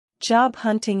Job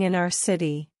hunting in our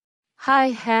city. Hi,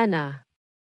 Hannah.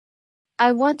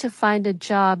 I want to find a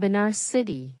job in our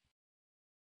city.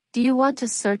 Do you want to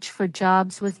search for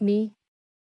jobs with me?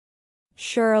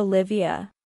 Sure,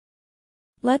 Olivia.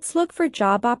 Let's look for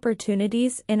job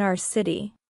opportunities in our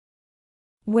city.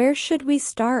 Where should we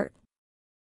start?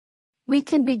 We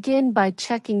can begin by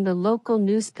checking the local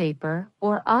newspaper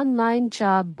or online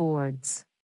job boards.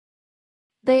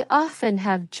 They often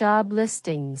have job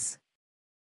listings.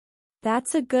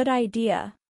 That's a good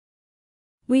idea.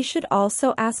 We should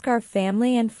also ask our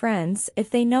family and friends if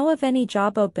they know of any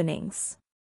job openings.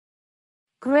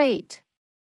 Great.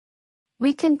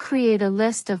 We can create a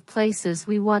list of places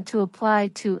we want to apply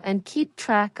to and keep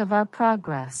track of our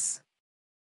progress.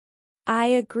 I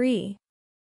agree.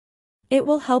 It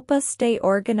will help us stay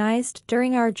organized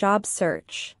during our job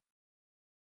search.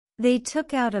 They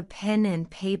took out a pen and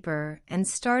paper and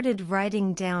started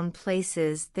writing down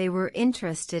places they were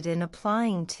interested in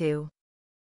applying to.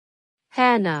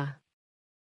 Hannah,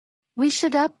 we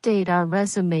should update our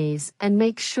resumes and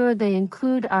make sure they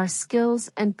include our skills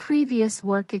and previous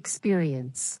work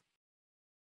experience.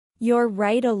 You're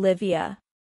right, Olivia.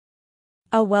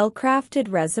 A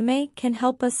well-crafted resume can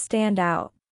help us stand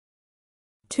out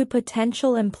to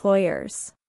potential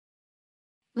employers.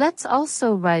 Let's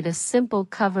also write a simple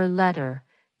cover letter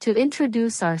to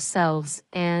introduce ourselves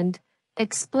and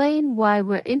explain why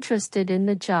we're interested in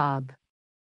the job.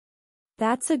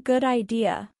 That's a good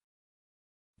idea.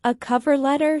 A cover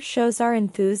letter shows our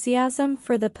enthusiasm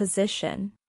for the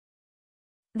position.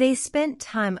 They spent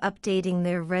time updating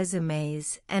their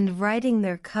resumes and writing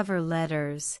their cover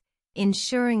letters,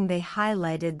 ensuring they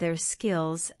highlighted their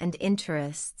skills and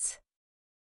interests.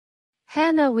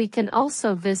 Hannah, we can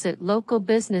also visit local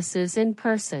businesses in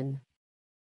person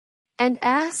and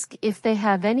ask if they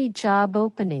have any job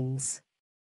openings.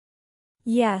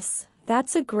 Yes,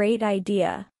 that's a great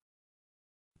idea.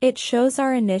 It shows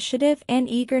our initiative and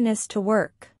eagerness to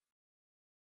work.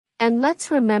 And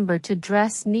let's remember to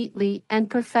dress neatly and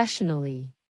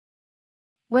professionally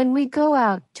when we go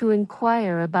out to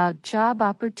inquire about job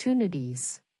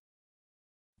opportunities.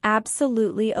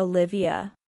 Absolutely,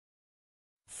 Olivia.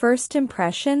 First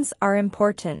impressions are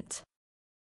important.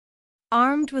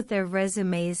 Armed with their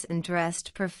resumes and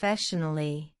dressed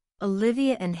professionally,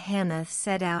 Olivia and Hannah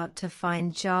set out to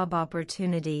find job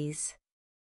opportunities.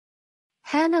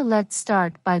 Hannah, let's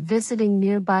start by visiting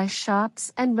nearby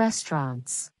shops and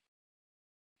restaurants.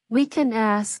 We can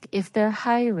ask if they're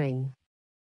hiring.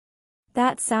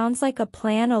 That sounds like a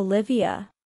plan,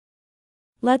 Olivia.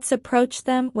 Let's approach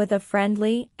them with a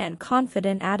friendly and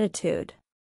confident attitude.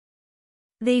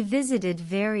 They visited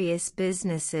various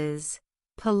businesses,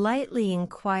 politely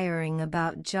inquiring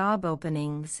about job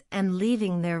openings and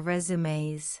leaving their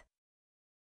resumes.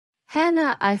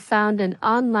 Hannah, I found an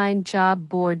online job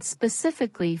board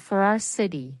specifically for our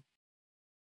city.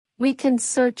 We can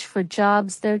search for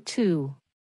jobs there too.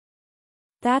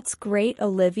 That's great,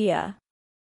 Olivia.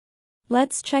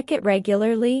 Let's check it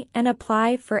regularly and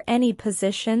apply for any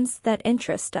positions that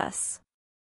interest us.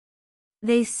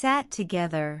 They sat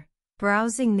together,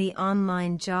 browsing the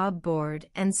online job board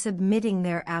and submitting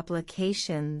their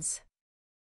applications.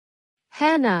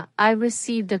 Hannah, I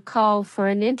received a call for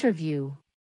an interview.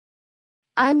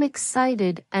 I'm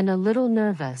excited and a little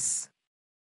nervous.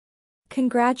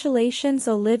 Congratulations,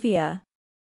 Olivia.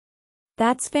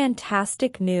 That's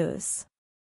fantastic news.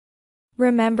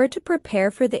 Remember to prepare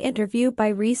for the interview by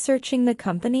researching the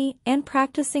company and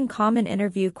practicing common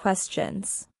interview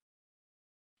questions.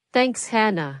 Thanks,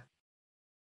 Hannah.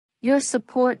 Your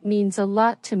support means a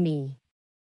lot to me.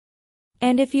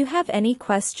 And if you have any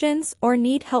questions or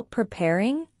need help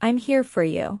preparing, I'm here for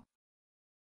you.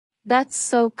 That's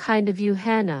so kind of you,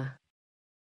 Hannah.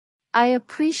 I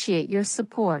appreciate your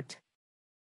support.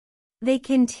 They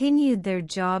continued their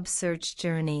job search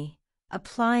journey,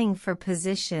 applying for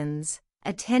positions,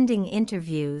 attending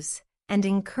interviews, and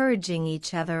encouraging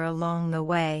each other along the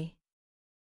way.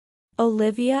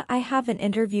 Olivia, I have an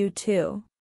interview too.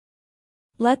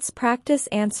 Let's practice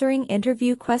answering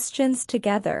interview questions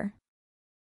together.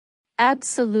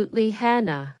 Absolutely,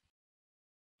 Hannah.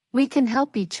 We can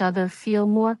help each other feel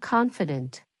more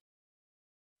confident.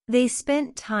 They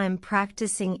spent time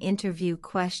practicing interview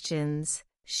questions,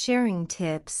 sharing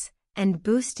tips, and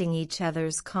boosting each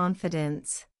other's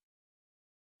confidence.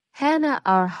 Hannah,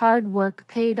 our hard work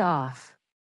paid off.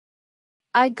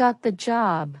 I got the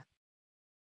job.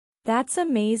 That's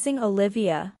amazing,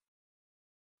 Olivia.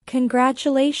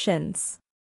 Congratulations.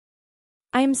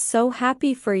 I'm so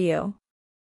happy for you.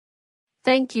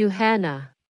 Thank you,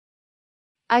 Hannah.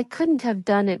 I couldn't have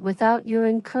done it without your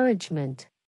encouragement.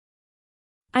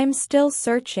 I'm still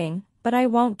searching, but I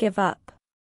won't give up.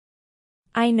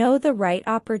 I know the right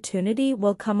opportunity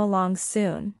will come along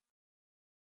soon.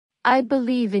 I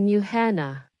believe in you,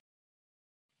 Hannah.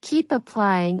 Keep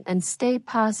applying and stay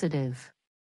positive.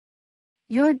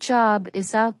 Your job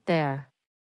is out there.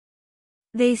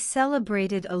 They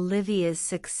celebrated Olivia's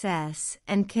success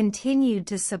and continued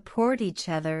to support each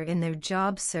other in their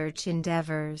job search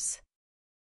endeavors.